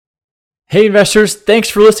Hey investors, thanks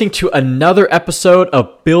for listening to another episode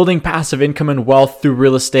of Building Passive Income and Wealth Through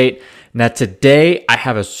Real Estate. Now today I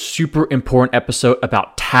have a super important episode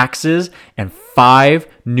about taxes and 5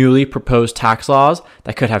 newly proposed tax laws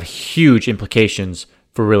that could have huge implications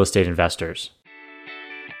for real estate investors.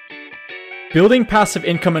 Building Passive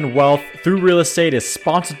Income and Wealth Through Real Estate is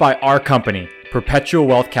sponsored by our company, Perpetual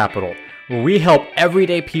Wealth Capital, where we help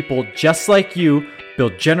everyday people just like you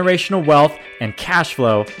build generational wealth and cash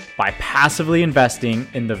flow by passively investing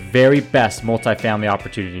in the very best multifamily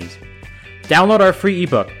opportunities. Download our free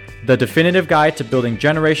ebook, The Definitive Guide to Building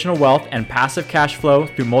Generational Wealth and Passive Cash Flow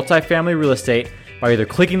Through Multifamily Real Estate by either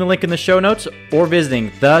clicking the link in the show notes or visiting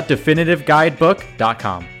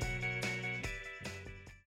thedefinitive.guidebook.com.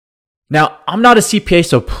 Now, I'm not a CPA,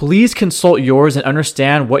 so please consult yours and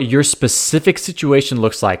understand what your specific situation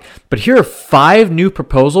looks like. But here are 5 new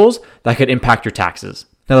proposals that could impact your taxes.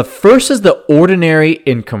 Now, the first is the ordinary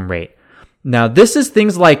income rate. Now, this is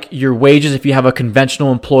things like your wages if you have a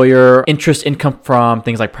conventional employer, interest income from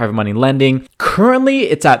things like private money lending. Currently,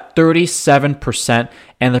 it's at 37%,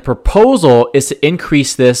 and the proposal is to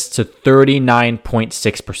increase this to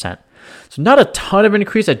 39.6%. So not a ton of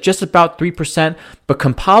increase at just about 3%, but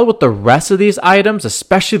compiled with the rest of these items,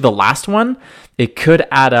 especially the last one, it could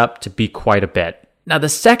add up to be quite a bit. Now, the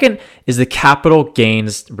second is the capital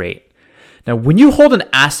gains rate. Now, when you hold an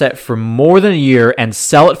asset for more than a year and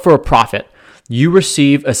sell it for a profit, you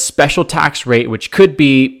receive a special tax rate, which could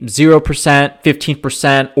be 0%,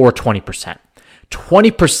 15%, or 20%.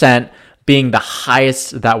 20% being the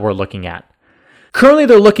highest that we're looking at. Currently,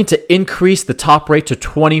 they're looking to increase the top rate to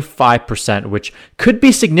 25%, which could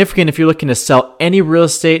be significant if you're looking to sell any real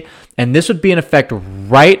estate, and this would be in effect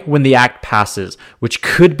right when the act passes, which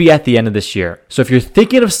could be at the end of this year. So if you're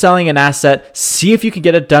thinking of selling an asset, see if you can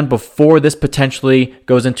get it done before this potentially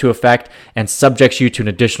goes into effect and subjects you to an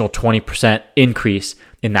additional 20% increase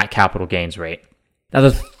in that capital gains rate. Now,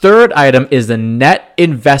 the third item is the net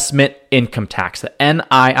investment income tax, the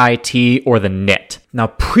NIIT or the NIT. Now,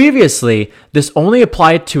 previously, this only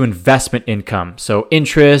applied to investment income, so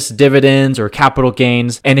interest, dividends, or capital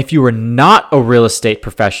gains. And if you were not a real estate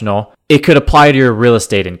professional, it could apply to your real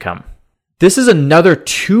estate income. This is another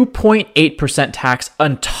 2.8% tax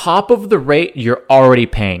on top of the rate you're already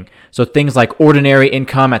paying. So things like ordinary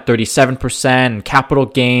income at 37% and capital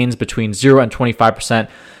gains between 0 and 25%.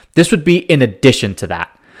 This would be in addition to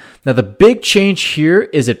that. Now, the big change here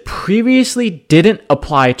is it previously didn't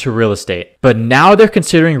apply to real estate, but now they're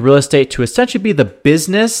considering real estate to essentially be the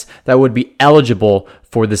business that would be eligible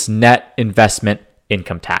for this net investment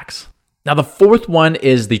income tax. Now, the fourth one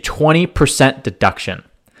is the 20% deduction.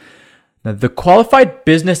 Now, the qualified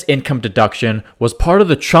business income deduction was part of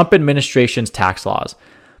the Trump administration's tax laws.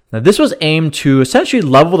 Now, this was aimed to essentially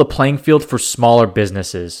level the playing field for smaller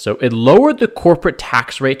businesses. So it lowered the corporate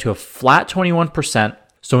tax rate to a flat 21%.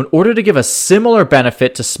 So in order to give a similar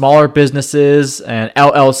benefit to smaller businesses and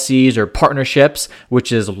LLCs or partnerships,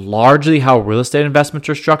 which is largely how real estate investments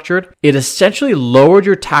are structured, it essentially lowered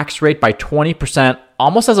your tax rate by 20%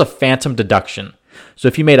 almost as a phantom deduction. So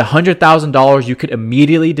if you made $100,000, you could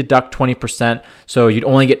immediately deduct 20%, so you'd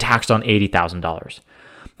only get taxed on $80,000.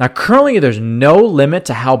 Now, currently, there's no limit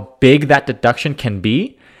to how big that deduction can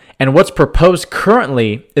be. And what's proposed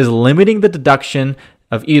currently is limiting the deduction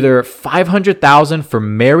of either $500,000 for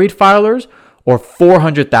married filers or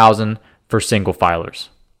 $400,000 for single filers.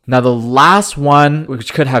 Now, the last one,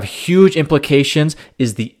 which could have huge implications,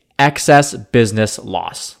 is the excess business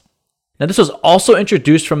loss. Now, this was also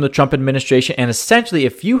introduced from the Trump administration, and essentially,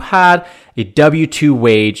 if you had a W-2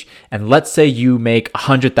 wage, and let's say you make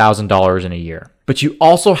 $100,000 in a year, but you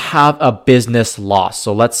also have a business loss.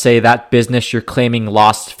 So let's say that business you're claiming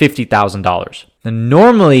lost $50,000. And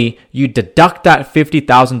normally, you deduct that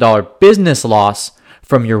 $50,000 business loss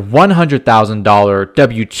from your $100,000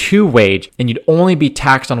 W-2 wage, and you'd only be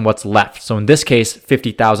taxed on what's left. So in this case,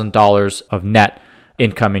 $50,000 of net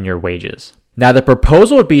income in your wages. Now, the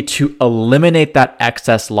proposal would be to eliminate that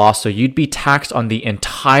excess loss. So you'd be taxed on the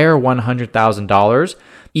entire $100,000,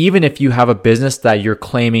 even if you have a business that you're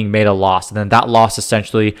claiming made a loss. And then that loss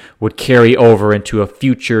essentially would carry over into a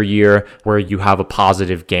future year where you have a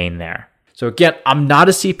positive gain there. So again, I'm not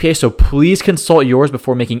a CPA, so please consult yours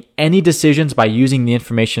before making any decisions by using the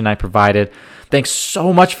information I provided. Thanks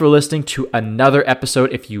so much for listening to another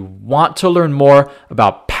episode. If you want to learn more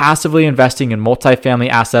about passively investing in multifamily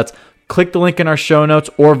assets, click the link in our show notes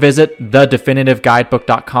or visit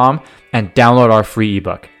thedefinitive.guidebook.com and download our free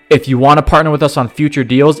ebook. If you want to partner with us on future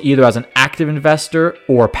deals, either as an active investor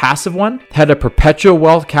or a passive one, head to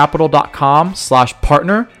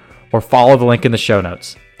perpetualwealthcapital.com/partner or follow the link in the show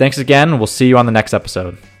notes. Thanks again, and we'll see you on the next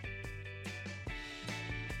episode.